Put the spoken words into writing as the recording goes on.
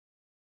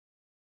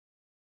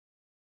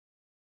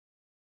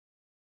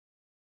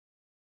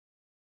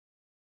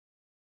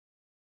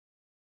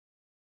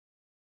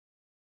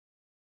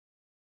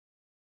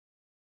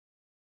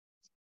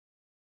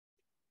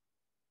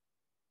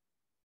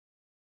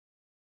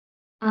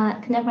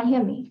Can everyone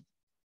hear me?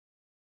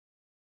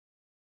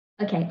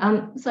 Okay,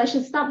 so I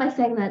should start by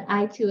saying that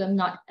I too am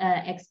not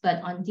an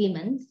expert on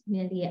demons,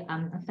 merely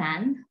a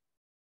fan.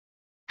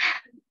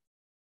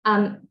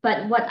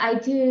 But what I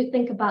do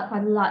think about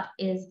quite a lot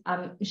is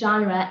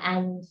genre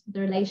and the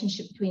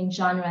relationship between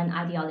genre and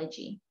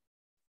ideology.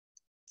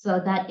 So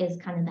that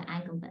is kind of the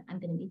angle that I'm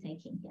going to be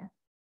taking here.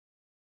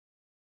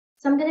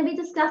 So I'm going to be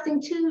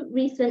discussing two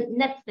recent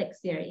Netflix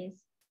series,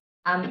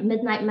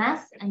 Midnight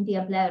Mass and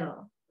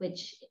Diablero,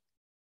 which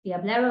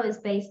Diablero is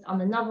based on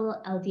the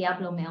novel El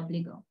Diablo Me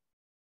Obligó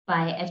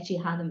by F.G.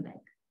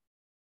 Haghenbeck.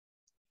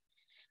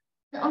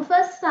 On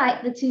first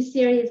sight, the two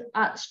series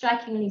are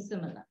strikingly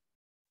similar.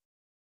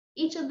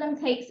 Each of them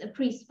takes a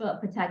priest for a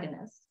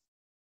protagonist.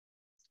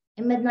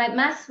 In Midnight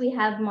Mass, we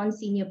have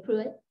Monsignor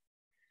Pruitt,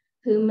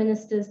 who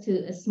ministers to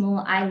a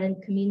small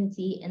island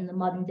community in the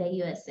modern-day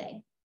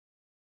USA.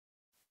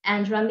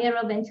 And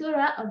Ramiro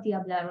Ventura of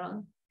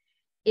Diablero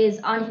is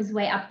on his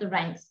way up the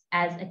ranks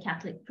as a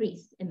Catholic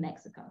priest in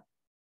Mexico.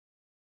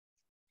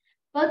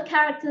 Both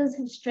characters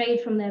have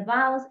strayed from their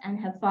vows and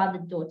have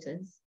fathered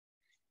daughters,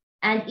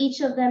 and each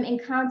of them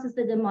encounters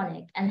the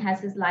demonic and has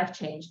his life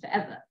changed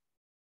forever.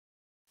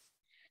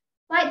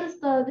 Despite this,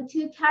 though, the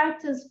two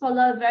characters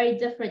follow very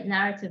different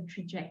narrative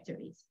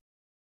trajectories.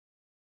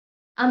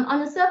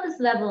 On a surface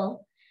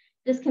level,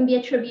 this can be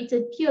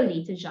attributed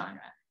purely to genre.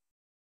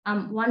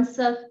 One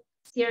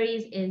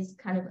series is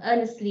kind of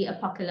earnestly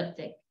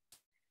apocalyptic,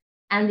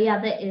 and the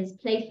other is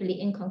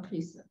playfully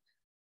inconclusive.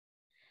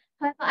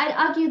 However, I'd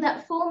argue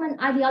that form and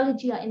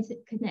ideology are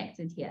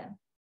interconnected here,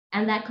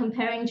 and that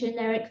comparing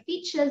generic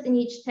features in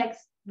each text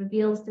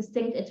reveals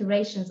distinct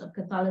iterations of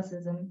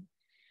Catholicism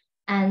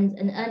and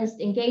an earnest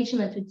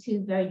engagement with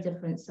two very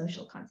different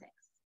social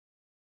contexts.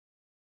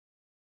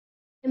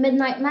 In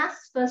Midnight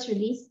Mass, first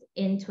released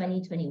in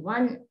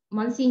 2021,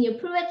 Monsignor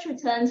Pruitt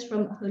returns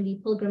from a holy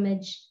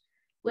pilgrimage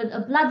with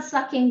a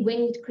blood-sucking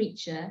winged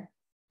creature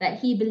that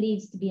he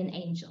believes to be an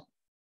angel.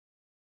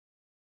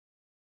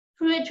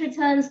 Pruitt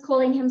returns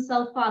calling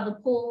himself Father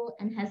Paul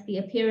and has the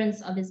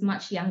appearance of his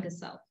much younger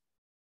self,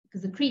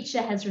 because the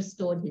creature has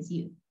restored his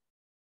youth.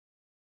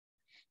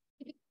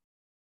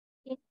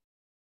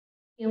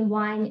 And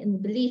wine in the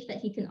belief that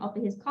he can offer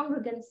his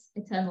congregants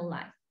eternal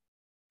life.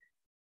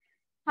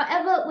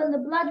 However, when the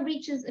blood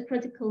reaches a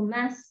critical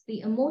mass,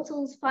 the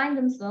immortals find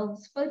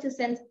themselves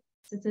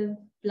photosensitive,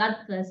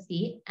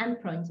 bloodthirsty,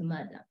 and prone to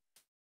murder.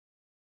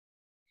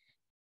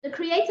 The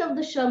creator of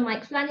the show,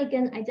 Mike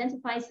Flanagan,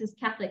 identifies his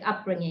Catholic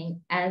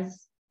upbringing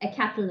as a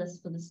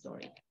catalyst for the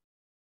story.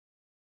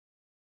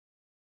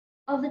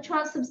 Of the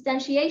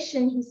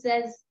transubstantiation, he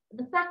says,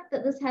 the fact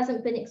that this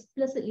hasn't been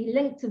explicitly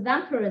linked to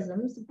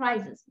vampirism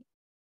surprises me.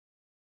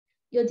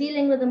 You're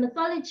dealing with a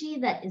mythology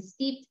that is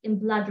steeped in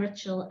blood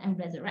ritual and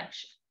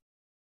resurrection.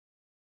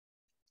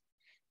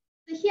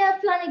 So here,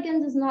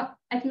 Flanagan does not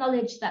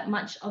acknowledge that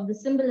much of the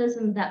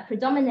symbolism that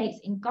predominates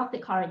in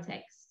Gothic horror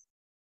texts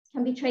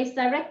can be traced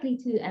directly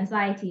to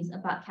anxieties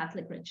about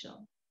Catholic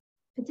ritual,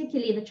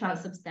 particularly the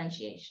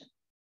transubstantiation.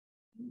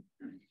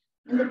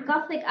 In the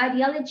Gothic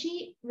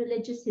ideology,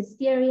 religious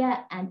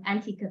hysteria, and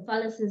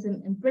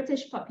anti-Catholicism in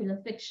British popular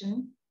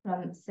fiction from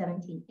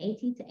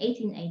 1780 to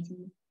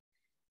 1880,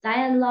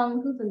 Diane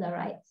Long Huvela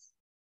writes,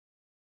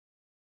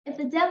 if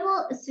the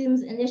devil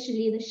assumes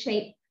initially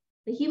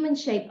the human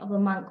shape of a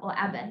monk or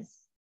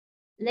abbess,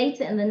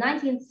 later in the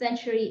 19th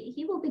century,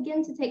 he will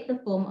begin to take the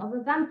form of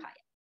a vampire,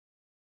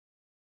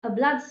 a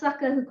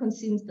bloodsucker who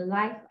consumes the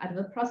life out of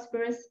a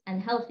prosperous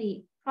and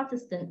healthy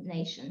Protestant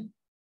nation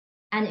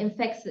and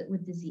infects it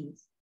with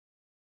disease.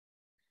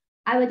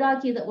 I would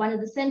argue that one of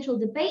the central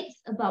debates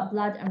about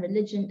blood and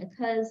religion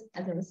occurs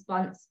as a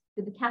response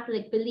to the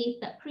Catholic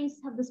belief that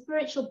priests have the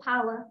spiritual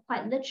power,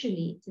 quite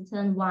literally, to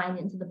turn wine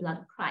into the blood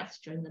of Christ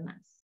during the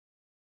Mass,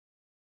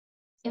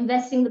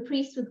 investing the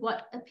priest with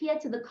what appear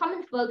to the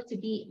common folk to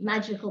be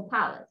magical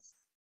powers,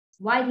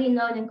 widely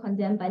known and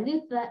condemned by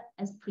Luther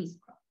as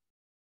priestcraft.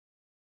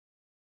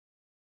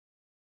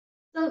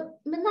 So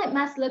Midnight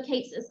Mass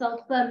locates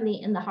itself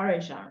firmly in the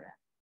horror genre.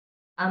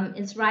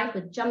 It's rife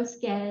with jump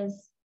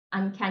scares,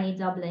 uncanny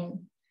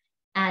doubling,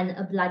 and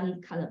a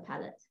bloody color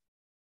palette.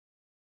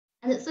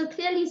 And it's so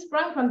clearly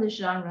sprung from this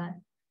genre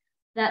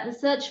that the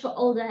search for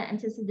older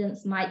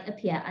antecedents might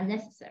appear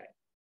unnecessary.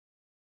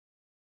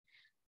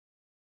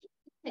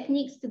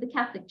 Techniques to the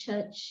Catholic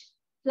Church,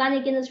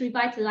 Flanagan is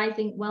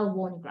revitalizing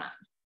well-worn ground.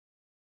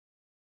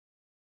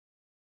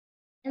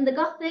 In the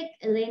Gothic,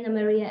 Elena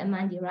Maria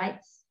Amandi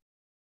writes,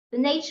 the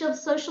nature of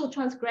social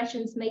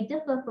transgressions may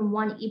differ from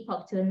one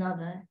epoch to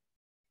another,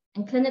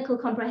 and clinical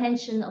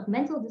comprehension of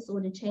mental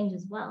disorder change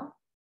as well.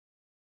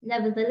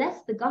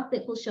 Nevertheless, the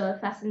Gothic will show a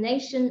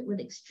fascination with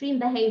extreme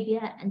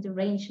behavior and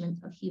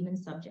derangement of human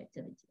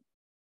subjectivity.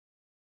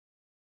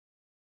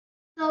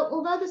 So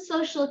although the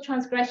social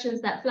transgressions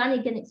that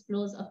Flanagan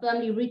explores are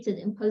firmly rooted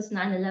in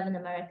post-9/11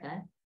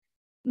 America,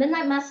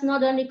 Midnight Mass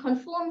not only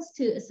conforms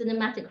to a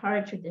cinematic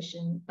horror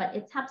tradition, but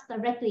it taps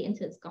directly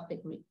into its Gothic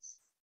roots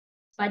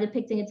by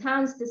depicting a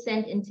town's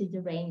descent into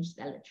deranged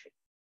zealotry.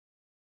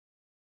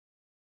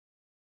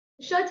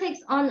 The show takes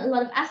on a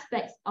lot of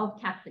aspects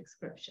of Catholic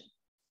scripture.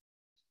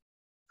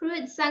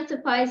 Pruitt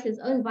sanctifies his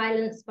own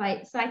violence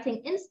by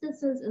citing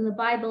instances in the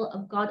Bible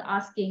of God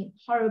asking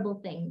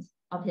horrible things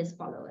of his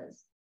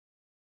followers.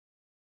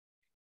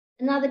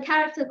 Another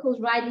character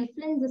called Riley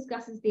Flynn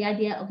discusses the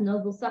idea of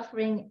noble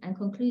suffering and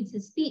concludes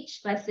his speech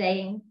by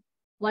saying,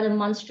 "What a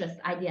monstrous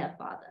idea,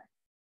 Father."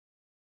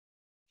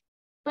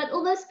 But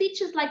although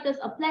speeches like this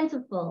are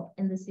plentiful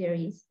in the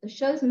series, the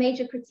show's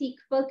major critique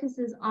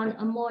focuses on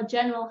a more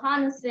general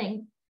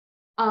harnessing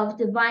of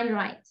divine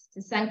right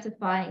to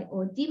sanctify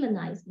or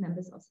demonize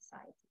members of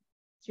society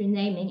through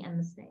naming and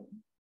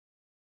misnaming.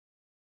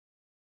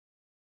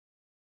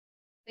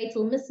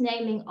 Fatal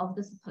misnaming of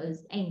the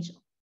supposed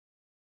angel,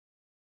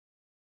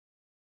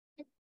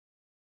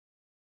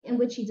 in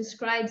which he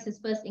describes his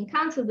first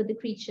encounter with the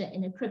creature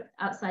in a crypt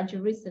outside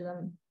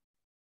Jerusalem.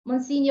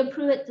 Monsignor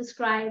Pruitt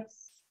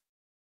describes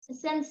a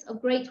sense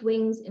of great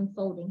wings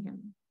enfolding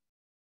him,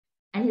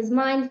 and his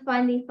mind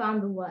finally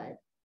found the word.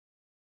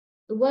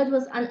 The word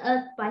was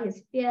unearthed by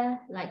his fear,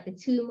 like the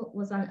tomb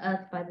was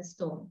unearthed by the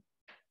storm.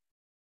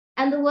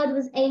 And the word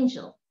was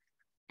angel,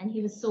 and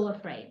he was so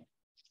afraid.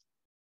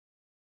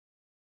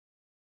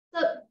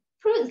 So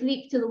Pruitt's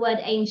leap to the word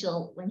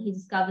angel when he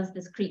discovers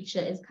this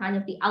creature is kind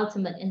of the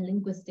ultimate in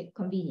linguistic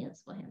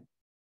convenience for him.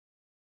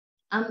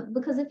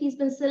 Because if he's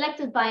been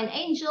selected by an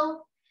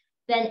angel,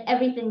 then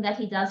everything that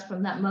he does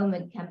from that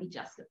moment can be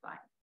justified.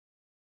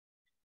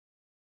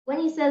 When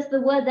he says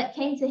the word that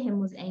came to him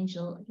was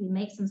angel, he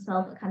makes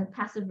himself a kind of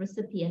passive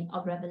recipient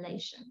of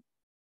revelation,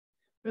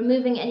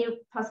 removing any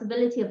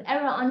possibility of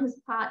error on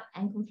his part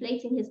and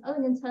conflating his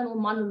own internal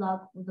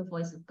monologue with the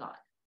voice of God.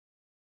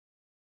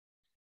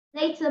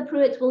 Later,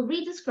 Pruitt will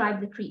redescribe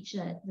the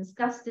creature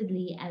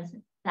disgustedly as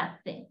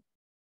that thing.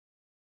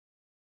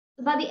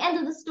 So by the end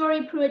of the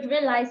story, Pruitt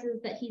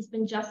realizes that he's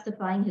been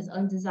justifying his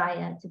own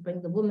desire to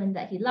bring the woman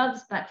that he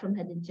loves back from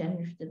her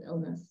degenerative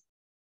illness,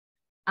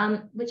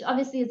 which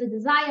obviously is a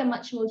desire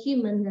much more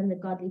human than the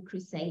godly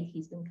crusade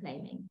he's been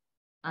claiming,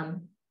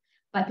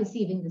 by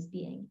perceiving this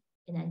being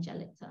in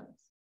angelic terms.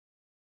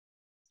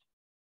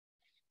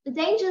 The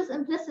dangers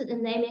implicit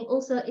in naming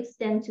also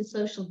extend to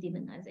social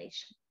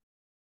demonization.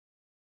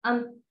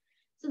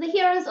 So the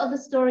heroes of the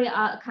story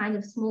are a kind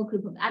of small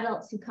group of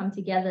adults who come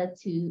together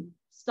to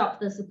stop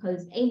the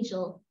supposed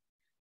angel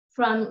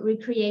from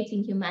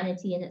recreating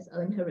humanity in its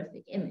own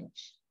horrific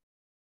image.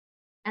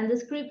 And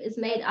this group is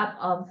made up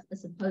of a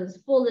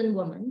supposed fallen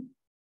woman,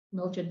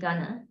 Mildred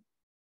Gunner,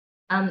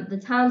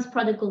 the town's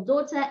prodigal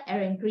daughter,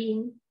 Erin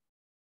Green,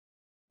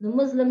 the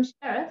Muslim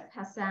sheriff,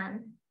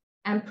 Hassan,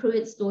 and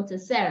Pruitt's daughter,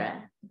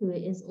 Sarah, who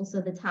is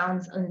also the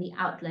town's only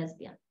out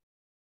lesbian.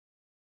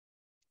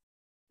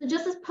 So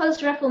just as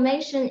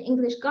post-Reformation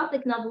English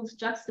Gothic novels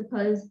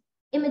juxtapose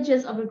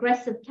images of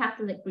aggressive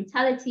Catholic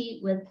brutality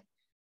with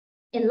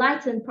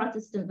enlightened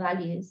Protestant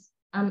values,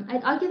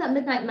 I'd argue that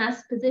Midnight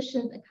Mass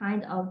positions a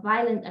kind of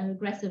violent and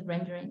regressive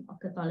rendering of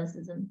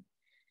Catholicism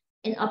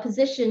in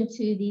opposition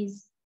to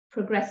these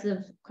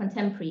progressive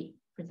contemporary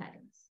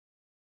protagonists.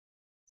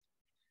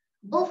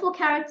 All four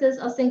characters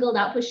are singled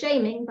out for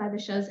shaming by the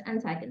show's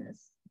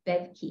antagonist,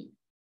 Bev Keane.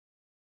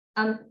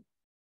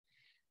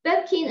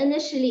 Bev Keane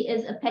initially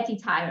is a petty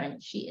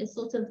tyrant. She is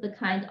sort of the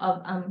kind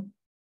of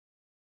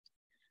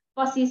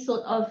bossy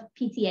sort of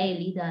PTA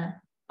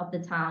leader of the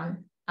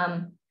town.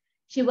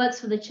 She works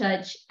for the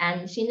church,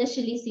 and she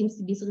initially seems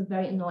to be sort of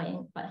very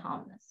annoying, but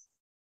harmless.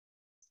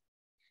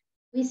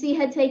 We see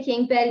her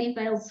taking barely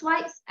veiled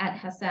swipes at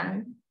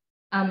Hassan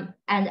and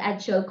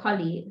at Joe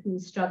Colley, who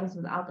struggles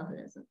with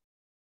alcoholism.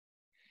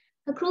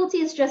 Her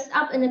cruelty is dressed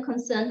up in a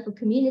concern for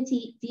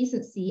community,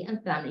 decency,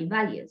 and family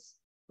values,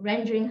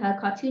 rendering her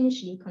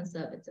cartoonishly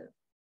conservative.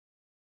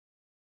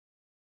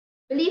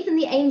 Belief in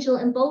the angel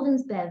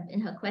emboldens Bev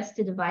in her quest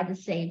to divide the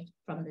saved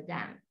from the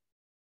damned.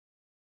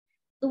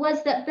 The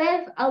words that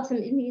Bev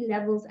ultimately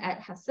levels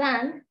at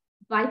Hassan,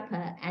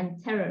 viper,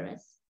 and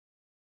terrorist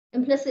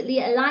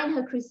implicitly align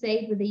her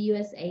crusade with the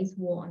USA's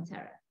war on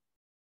terror.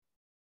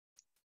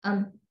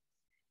 And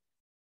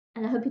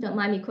I hope you don't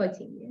mind me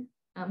quoting you.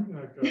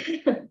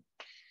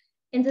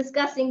 In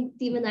discussing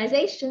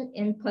demonization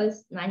in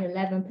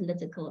post-9/11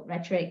 political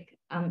rhetoric,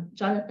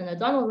 Jonathan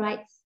O'Donnell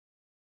writes,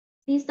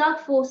 "These dark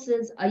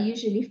forces are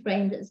usually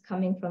framed as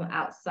coming from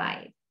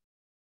outside,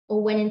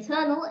 or when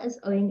internal as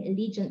owing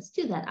allegiance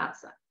to that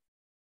outside.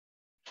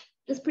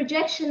 This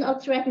projection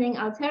of threatening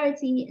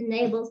alterity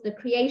enables the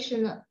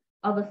creation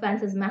of a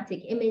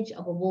phantasmatic image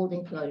of a walled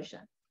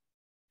enclosure,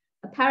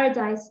 a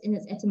paradise in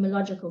its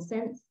etymological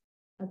sense,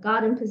 a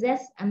garden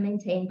possessed and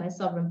maintained by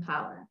sovereign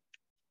power,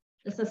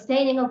 the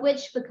sustaining of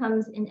which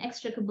becomes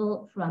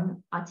inextricable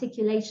from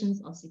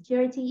articulations of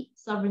security,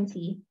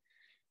 sovereignty,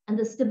 and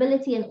the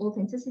stability and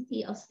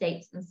authenticity of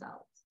states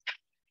themselves."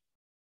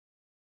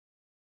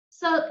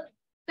 So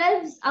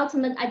Bev's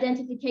ultimate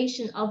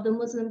identification of the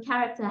Muslim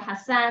character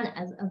Hassan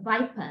as a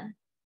viper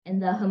in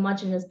the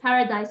homogeneous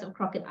paradise of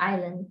Crockett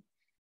Island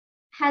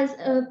has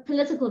a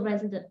political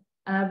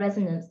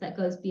resonance that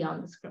goes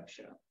beyond the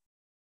scriptural.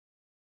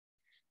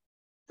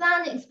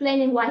 son,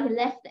 explaining why he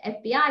left the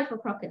FBI for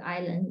Crockett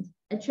Island,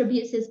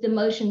 attributes his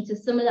demotion to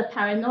similar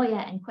paranoia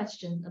and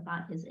questions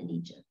about his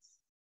allegiance.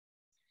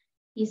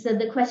 He said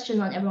the question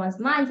on everyone's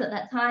minds at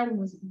that time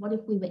was, what if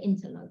we were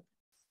interlopers?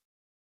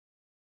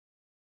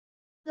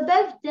 So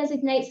Bev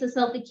designates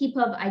herself the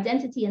keeper of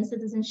identity and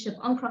citizenship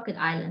on Crockett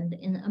Island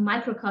in a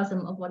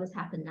microcosm of what has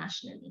happened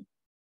nationally.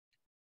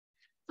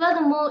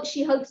 Furthermore,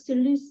 she hopes to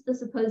loose the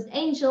supposed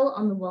angel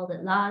on the world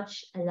at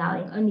large,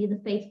 allowing only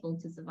the faithful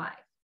to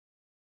survive,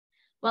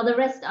 while the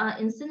rest are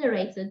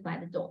incinerated by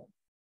the dawn.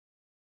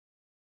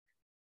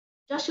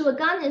 Joshua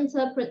Gunn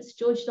interprets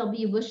George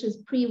W. Bush's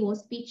pre-war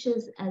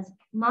speeches as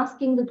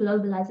masking the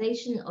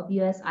globalization of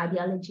US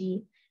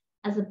ideology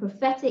as a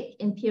prophetic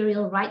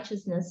imperial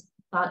righteousness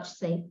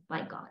vouchsafed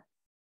by God.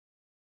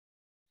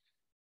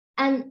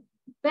 And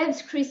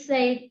Bev's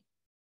crusade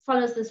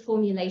follows this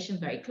formulation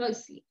very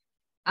closely.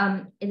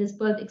 It is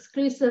both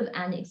exclusive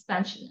and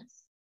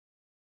expansionist,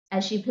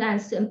 as she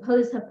plans to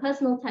impose her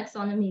personal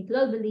taxonomy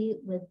globally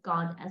with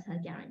God as her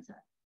guarantor.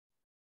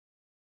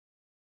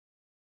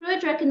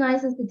 Pruitt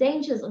recognizes the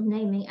dangers of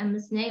naming and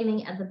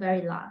misnaming at the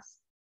very last.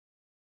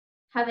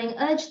 Having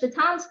urged the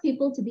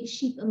townspeople to be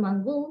sheep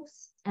among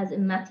wolves, as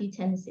in Matthew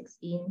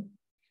 10:16,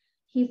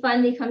 he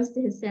finally comes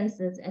to his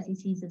senses as he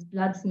sees his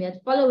blood-smeared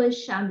followers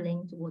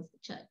shambling towards the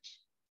church.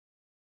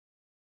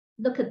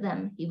 Look at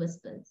them, he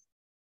whispers.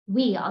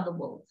 We are the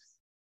wolves.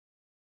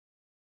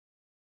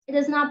 It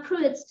is now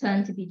Pruitt's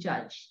turn to be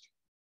judged.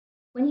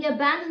 When he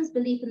abandons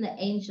belief in the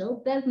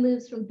angel, Bev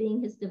moves from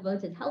being his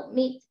devoted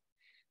helpmeet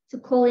to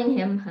calling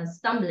him her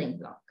stumbling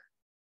block,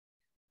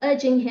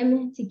 urging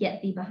him to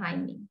get thee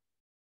behind me.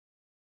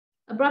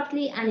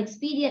 Abruptly and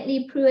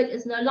expediently, Pruitt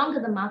is no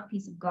longer the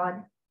mouthpiece of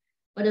God,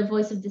 but a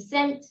voice of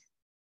dissent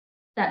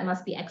that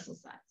must be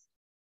exorcised.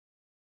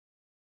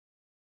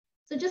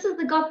 So just as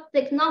the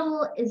Gothic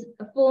novel is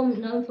a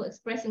form known for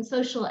expressing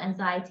social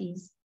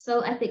anxieties, so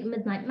Epic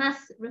Midnight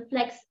Mass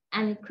reflects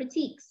and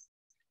critiques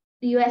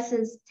the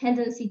US's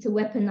tendency to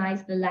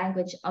weaponize the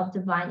language of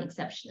divine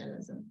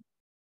exceptionalism.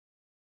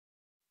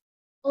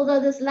 Although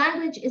this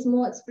language is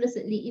more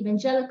explicitly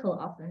evangelical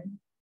often,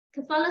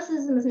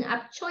 Catholicism is an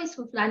apt choice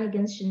for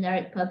Flanagan's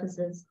generic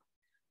purposes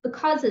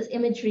because its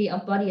imagery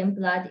of body and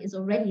blood is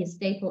already a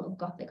staple of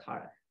Gothic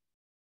horror.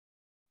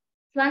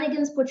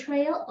 Flanagan's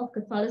portrayal of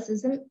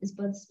Catholicism is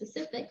both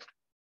specific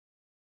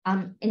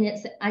in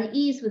its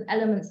unease with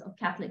elements of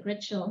Catholic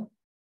ritual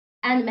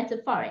and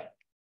metaphoric,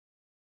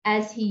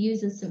 as he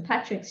uses St.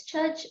 Patrick's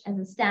Church as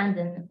a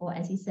stand-in, or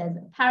as he says,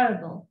 a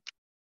parable,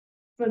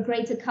 for a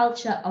greater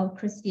culture of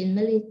Christian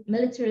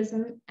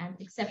militarism and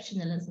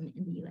exceptionalism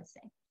in the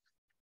USA.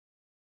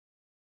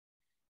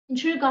 In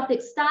true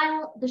Gothic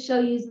style, the show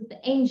uses the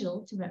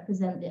angel to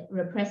represent the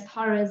repressed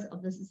horrors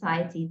of the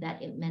society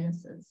that it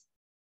menaces.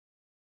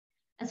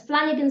 As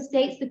Flanagan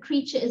states, the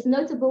creature is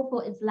notable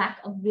for its lack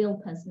of real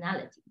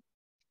personality.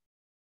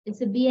 It's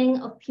a being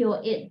of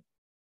pure id,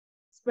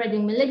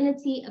 spreading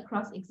malignity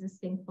across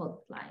existing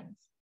fault lines.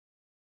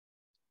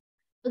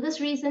 For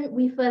this reason,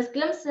 we first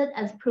glimpse it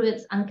as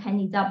Pruitt's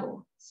uncanny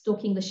double,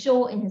 stalking the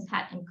shore in his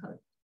hat and coat.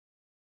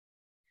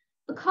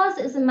 Because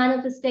it's a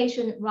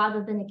manifestation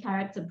rather than a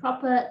character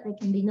proper, there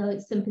can be no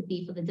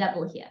sympathy for the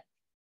devil here.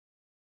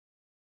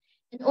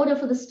 In order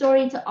for the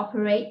story to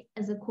operate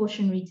as a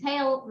cautionary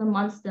tale, the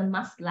monster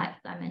must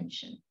lack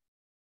dimension.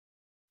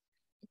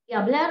 In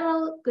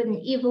Diablero, good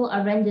and evil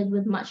are rendered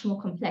with much more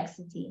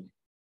complexity,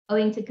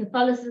 owing to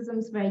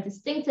Catholicism's very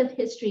distinctive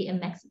history in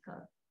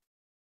Mexico,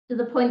 to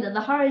the point that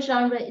the horror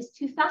genre is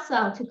too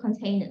facile to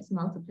contain its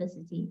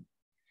multiplicity,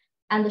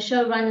 and the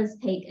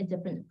showrunners take a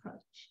different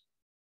approach.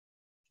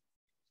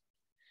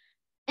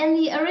 In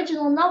the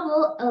original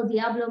novel, El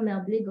Diablo Me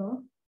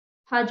Obligó,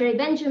 Padre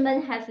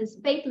Benjamin has his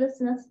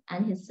faithlessness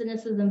and his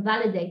cynicism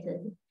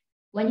validated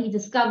when he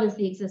discovers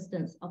the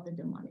existence of the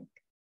demonic.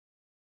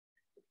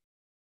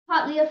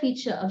 Partly a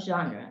feature of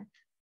genre,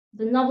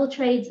 the novel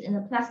trades in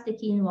a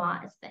plasticky noir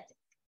aesthetic.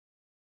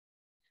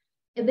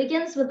 It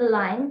begins with the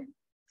line,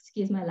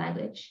 excuse my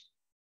language,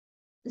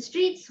 the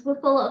streets were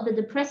full of the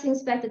depressing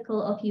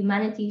spectacle of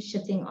humanity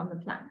shitting on the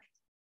planet,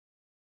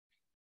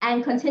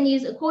 and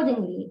continues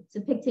accordingly,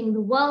 depicting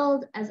the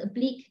world as a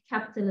bleak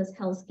capitalist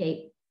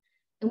hellscape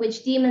in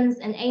which demons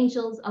and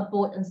angels are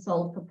bought and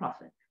sold for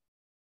profit.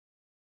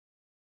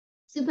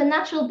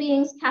 Supernatural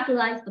beings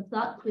catalyze the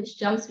plot, which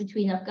jumps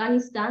between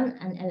Afghanistan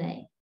and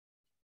LA.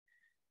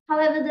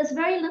 However, there's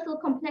very little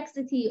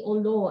complexity or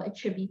lore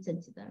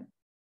attributed to them,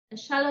 a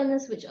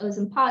shallowness which owes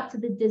in part to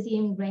the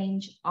dizzying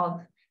range of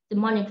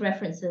demonic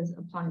references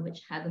upon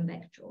which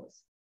Haghenbeck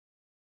draws.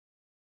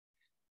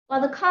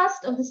 While the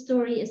cast of the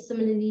story is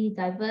similarly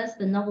diverse,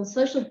 the novel's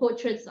social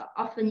portraits are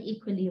often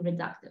equally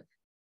reductive.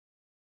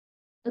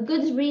 A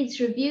Goodreads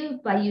review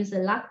by user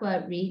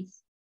Lacqua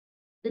reads,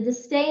 the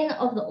disdain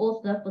of the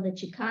author for the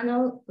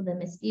Chicano, for the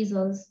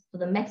Mestizos, for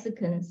the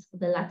Mexicans, for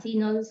the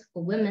Latinos,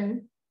 for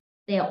women,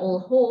 they are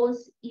all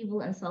whores,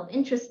 evil and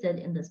self-interested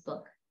in this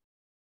book,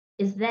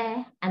 is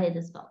there and it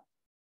is felt.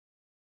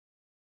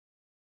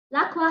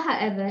 Lacqua,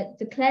 however,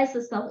 declares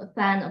herself a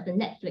fan of the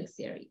Netflix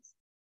series.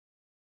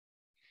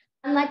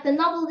 Unlike the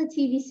novel, the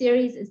TV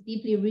series is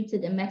deeply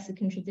rooted in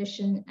Mexican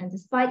tradition, and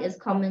despite its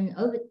comic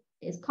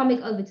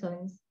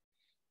overtones,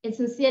 it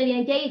sincerely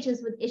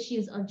engages with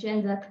issues of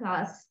gender,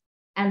 class,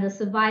 and the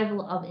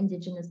survival of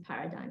indigenous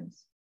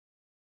paradigms.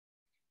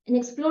 In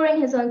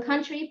exploring his own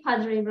country,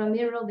 Padre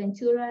Ramiro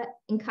Ventura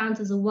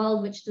encounters a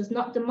world which does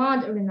not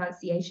demand a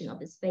renunciation of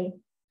his faith,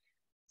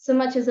 so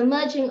much as a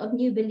merging of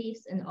new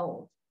beliefs and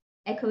old,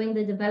 echoing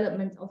the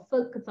development of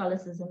folk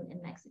Catholicism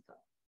in Mexico.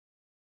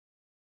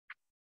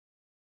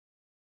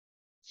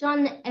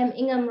 John M.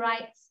 Ingham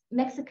writes,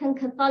 Mexican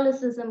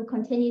Catholicism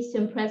continues to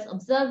impress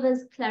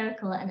observers,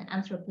 clerical and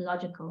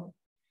anthropological,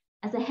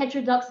 as a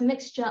heterodox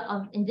mixture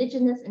of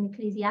indigenous and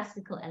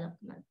ecclesiastical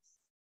elements.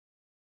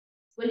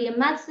 William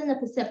Madsen, a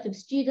perceptive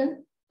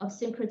student of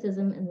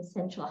syncretism in the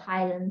Central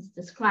Highlands,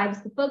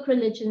 describes the folk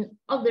religion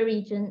of the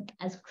region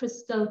as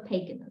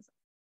Christo-paganism.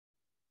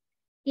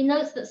 He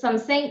notes that some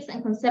saints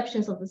and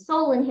conceptions of the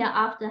soul and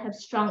hereafter have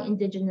strong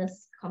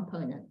indigenous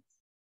components.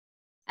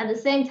 At the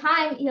same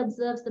time, he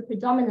observes the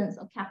predominance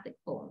of Catholic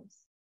forms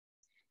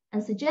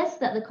and suggests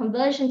that the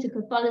conversion to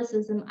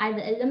Catholicism either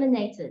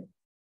eliminated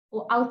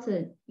or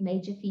altered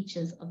major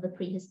features of the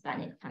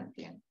pre-Hispanic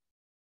pantheon.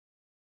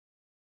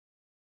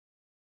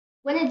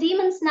 When a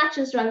demon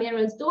snatches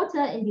Ramiro's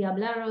daughter in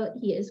Diablero,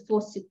 he is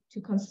forced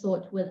to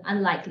consort with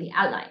unlikely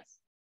allies.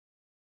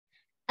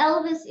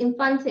 Elvis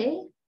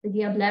Infante, the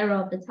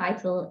Diablero of the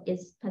title,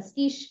 is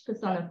pastiche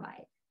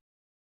personified.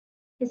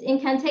 His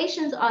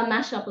incantations are a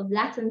mashup of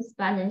Latin,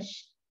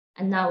 Spanish,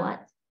 and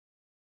Nahuatl.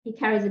 He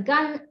carries a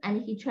gun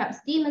and he traps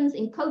demons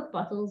in Coke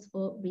bottles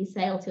for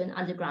resale to an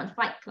underground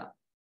fight club.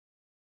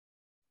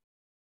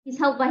 He's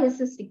helped by his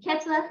sister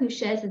Keta, who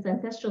shares his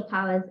ancestral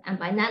powers, and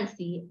by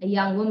Nancy, a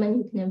young woman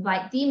who can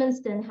invite demons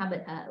to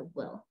inhabit her at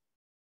will.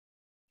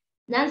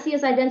 Nancy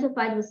is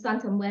identified with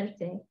Santa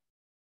Muerte,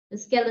 the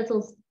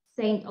skeletal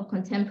saint of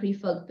contemporary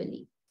folk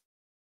belief.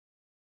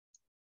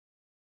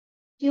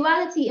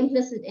 Duality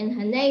implicit in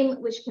her name,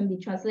 which can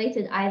be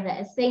translated either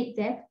as Saint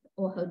Death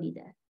or Holy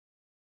Death.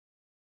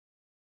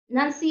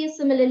 Nancy is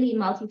similarly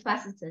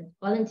multifaceted,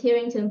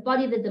 volunteering to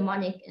embody the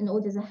demonic in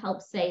order to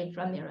help save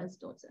Ramiro's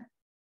daughter.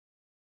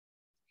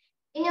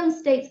 Ingham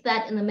states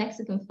that in the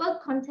Mexican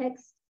folk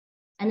context,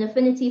 an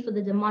affinity for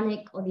the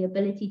demonic or the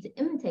ability to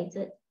imitate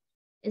it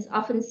is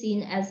often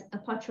seen as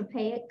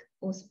apotropaic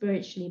or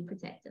spiritually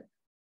protective.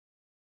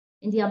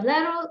 In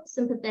Diablero,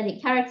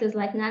 sympathetic characters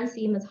like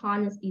Nancy must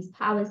harness these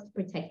powers to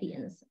protect the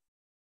innocent.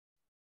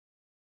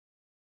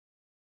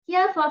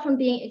 Here, far from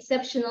being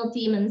exceptional,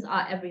 demons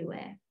are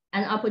everywhere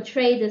and are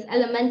portrayed as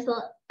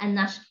elemental and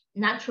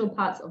natural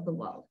parts of the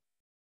world.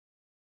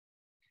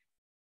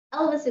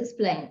 Elvis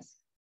explains,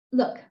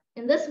 look,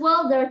 in this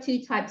world, there are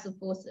two types of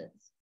forces,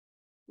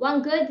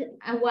 one good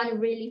and one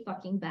really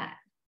fucking bad.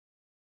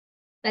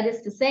 That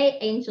is to say,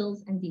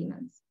 angels and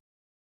demons.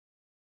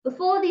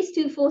 Before, these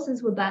two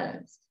forces were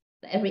balanced.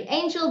 For every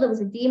angel, there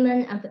was a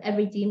demon, and for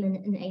every demon,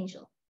 an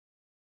angel.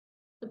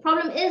 The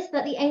problem is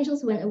that the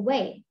angels went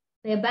away.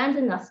 They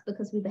abandoned us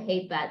because we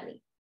behaved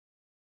badly.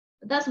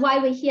 But that's why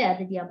we're here,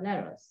 the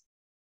Diableros.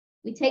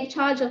 We take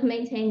charge of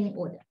maintaining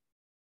order.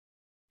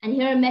 And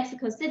here in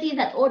Mexico City,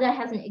 that order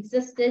hasn't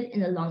existed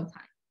in a long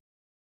time.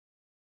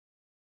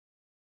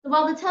 So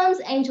while the terms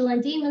angel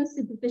and demon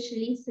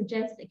superficially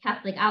suggest a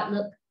Catholic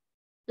outlook,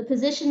 the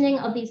positioning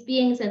of these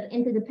beings as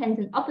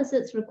interdependent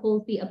opposites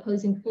recalls the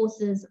opposing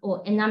forces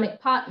or enamic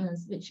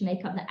partners which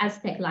make up the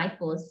Aztec life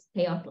force,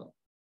 Teotl.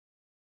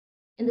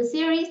 In the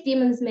series,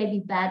 demons may be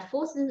bad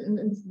forces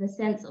in the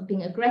sense of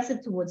being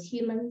aggressive towards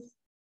humans,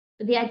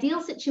 but the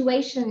ideal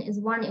situation is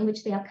one in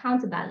which they are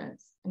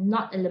counterbalanced and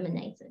not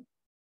eliminated.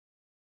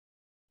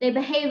 They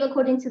behave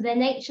according to their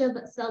nature,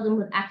 but seldom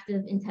with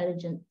active,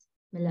 intelligent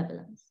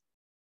malevolence.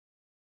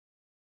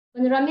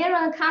 When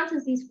Ramiro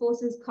encounters these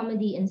forces,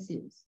 comedy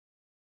ensues.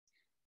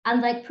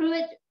 Unlike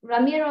Pruitt,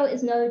 Ramiro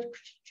is no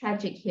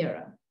tragic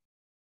hero.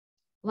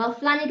 While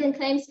Flanagan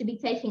claims to be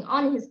taking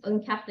on his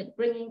own Catholic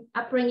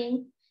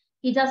upbringing,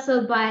 he does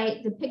so by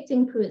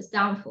depicting Pruitt's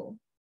downfall,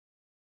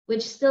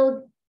 which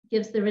still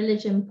gives the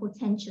religion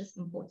portentous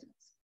importance.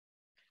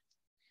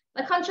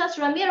 By contrast,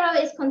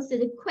 Ramiro is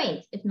considered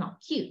quaint, if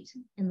not cute,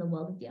 in the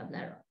world of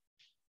Diablero.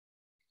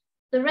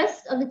 The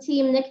rest of the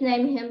team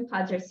nickname him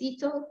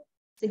Padrecito,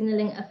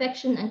 signaling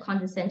affection and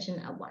condescension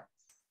at once.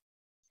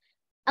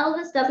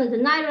 Elvis doesn't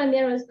deny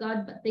Ramiro's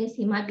God, but thinks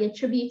he might be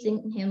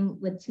attributing him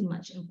with too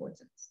much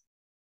importance.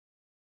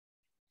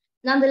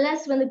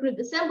 Nonetheless, when the group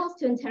assembles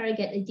to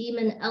interrogate the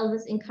demon,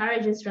 Elvis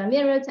encourages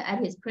Ramiro to add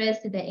his prayers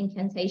to their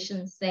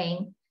incantations,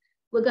 saying,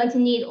 "We're going to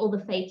need all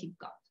the faith you've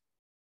got."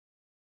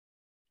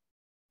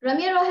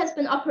 Ramiro has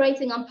been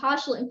operating on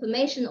partial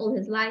information all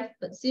his life,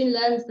 but soon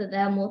learns that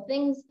there are more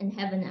things in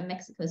heaven and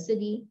Mexico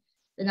City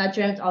than are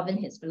dreamt of in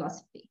his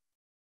philosophy.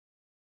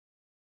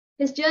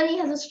 His journey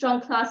has a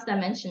strong class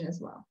dimension as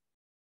well.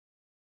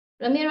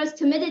 Ramiro's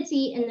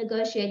timidity in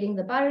negotiating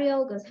the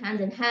barrio goes hand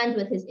in hand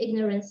with his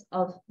ignorance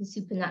of the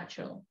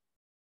supernatural,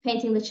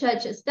 painting the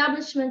church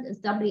establishment as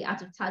doubly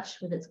out of touch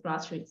with its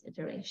grassroots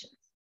iterations.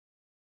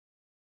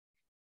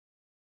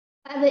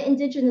 However,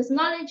 indigenous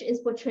knowledge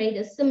is portrayed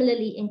as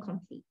similarly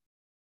incomplete.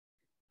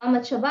 Mama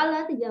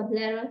Chavala, the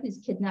Diablero, who's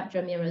kidnapped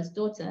Ramiro's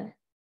daughter,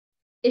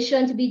 is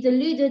shown to be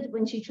deluded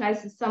when she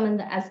tries to summon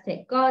the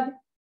Aztec god,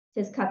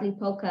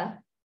 Tezcatlipoca,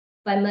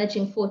 by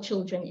merging 4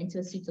 children into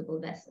a suitable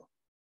vessel.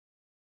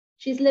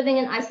 She's living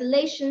in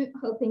isolation,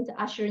 hoping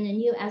to usher in a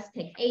new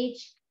Aztec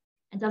age,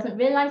 and doesn't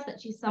realize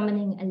that she's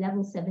summoning a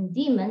level 7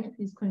 demon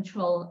whose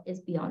control is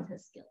beyond her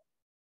skill.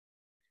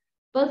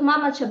 Both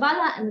Mama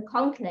Chavala and the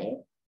Conclave,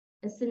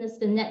 a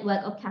sinister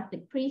network of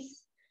Catholic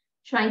priests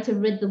trying to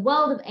rid the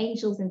world of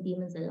angels and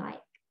demons alike,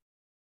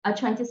 are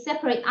trying to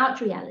separate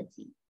out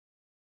reality,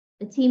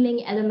 the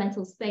teeming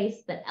elemental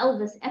space that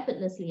Elvis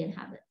effortlessly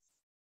inhabits,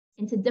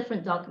 into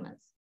different dogmas,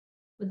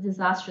 with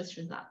disastrous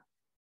results.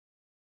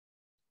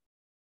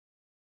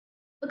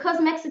 Because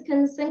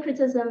Mexican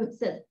syncretism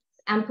sets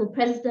ample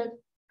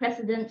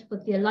precedent for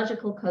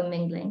theological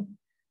commingling,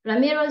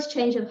 Ramiro's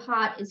change of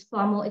heart is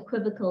far more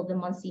equivocal than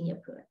Monsignor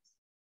Pruitt.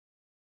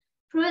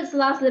 Pruitt's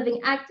last living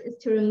act is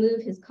to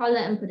remove his collar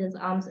and put his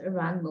arms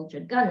around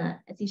Mildred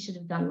Gunner, as he should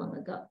have done long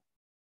ago.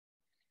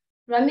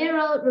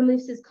 Ramiro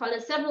removes his collar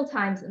several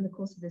times in the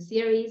course of the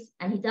series,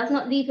 and he does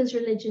not leave his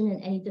religion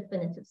in any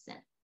definitive sense.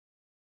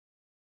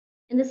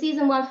 In the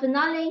season 1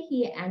 finale,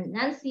 he and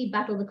Nancy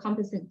battle the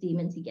composite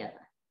demon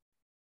together.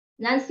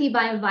 Nancy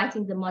by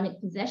inviting demonic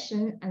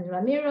possession, and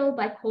Ramiro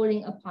by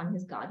calling upon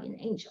his guardian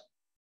angel.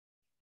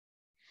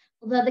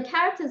 Although the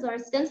characters are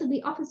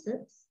ostensibly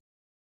opposites,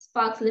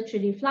 sparks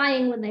literally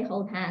flying when they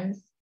hold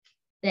hands,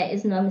 there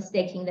is no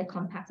mistaking their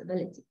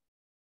compatibility.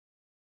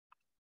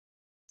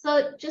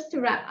 So just to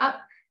wrap up,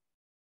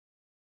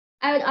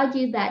 I would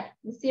argue that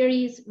the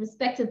series'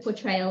 respective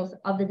portrayals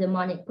of the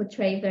demonic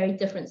portray very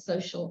different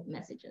social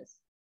messages.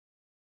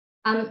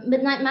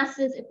 Midnight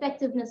Mass's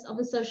effectiveness of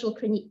a social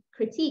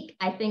critique,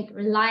 I think,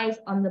 relies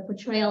on the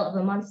portrayal of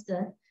a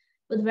monster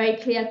with very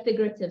clear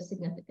figurative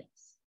significance.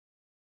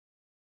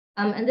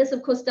 And this,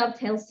 of course,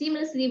 dovetails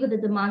seamlessly with the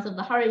demands of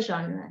the horror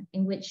genre,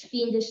 in which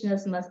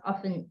fiendishness must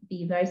often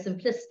be very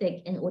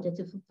simplistic in order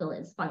to fulfill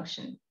its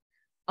function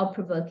of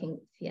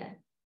provoking fear.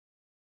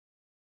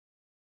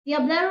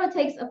 Diablero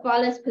takes a far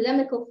less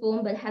polemical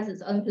form, but has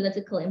its own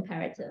political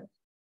imperative.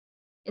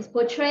 Its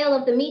portrayal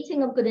of the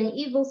meeting of good and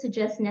evil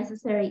suggests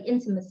necessary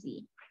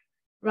intimacy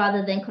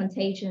rather than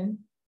contagion,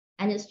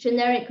 and its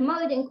generic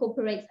mode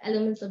incorporates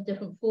elements of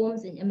different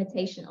forms in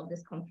imitation of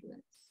this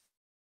confluence.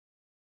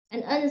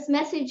 An earnest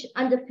message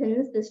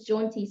underpins this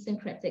jaunty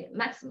syncretic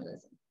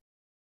maximalism.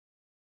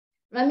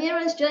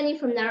 Ramiro's journey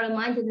from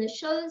narrow-mindedness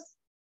shows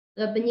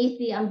that beneath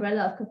the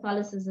umbrella of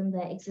Catholicism,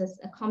 there exists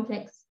a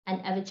complex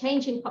and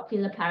ever-changing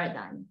popular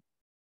paradigm,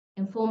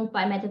 informed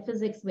by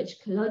metaphysics which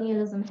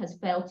colonialism has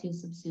failed to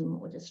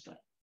subsume or destroy.